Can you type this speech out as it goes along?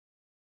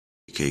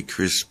UK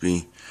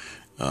Crispy.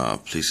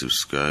 Please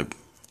subscribe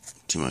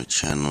to my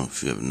channel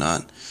if you have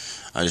not.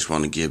 I just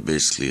want to give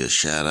basically a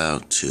shout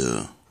out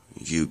to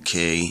UK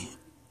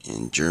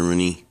and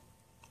Germany.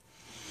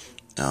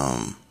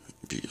 I'll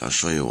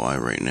show you why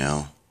right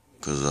now.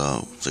 Because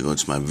I go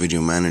to my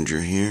video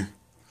manager here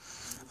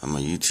on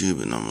my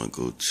YouTube, and I'm going to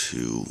go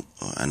to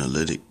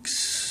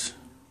analytics.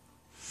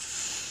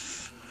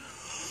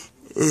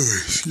 Oh,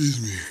 excuse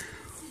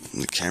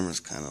me. The camera's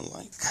kind of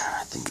like,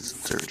 I think it's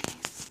dirty.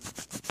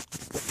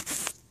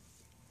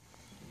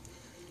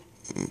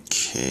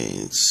 Okay,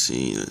 let's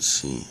see.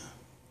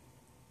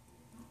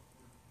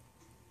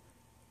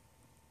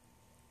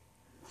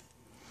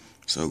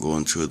 So I'll go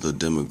into the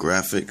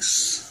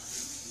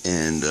demographics,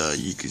 and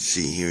you can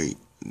see here,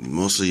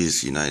 mostly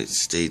it's United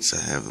States.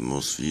 I have the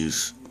most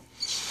views.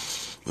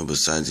 But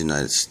besides the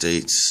United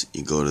States,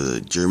 you go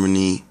to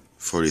Germany,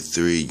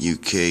 43,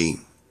 UK,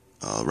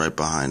 right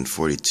behind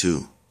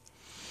 42.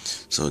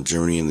 So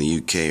Germany and the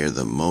UK are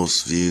the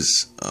most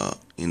views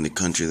in the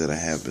country that I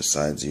have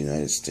besides the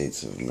United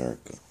States of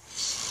America.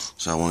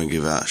 So I want to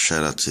give a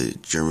shout out to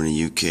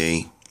Germany,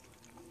 UK.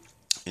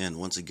 And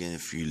once again,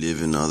 if you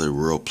live in other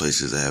rural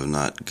places that have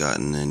not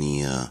gotten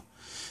any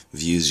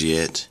views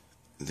yet,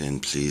 then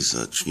please,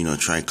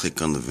 try and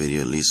click on the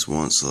video at least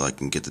once so I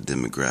can get the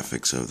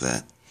demographics of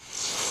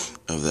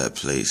that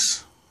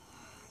place.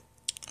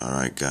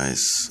 Alright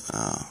guys,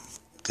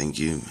 thank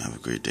you, have a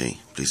great day.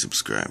 Please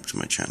subscribe to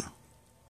my channel.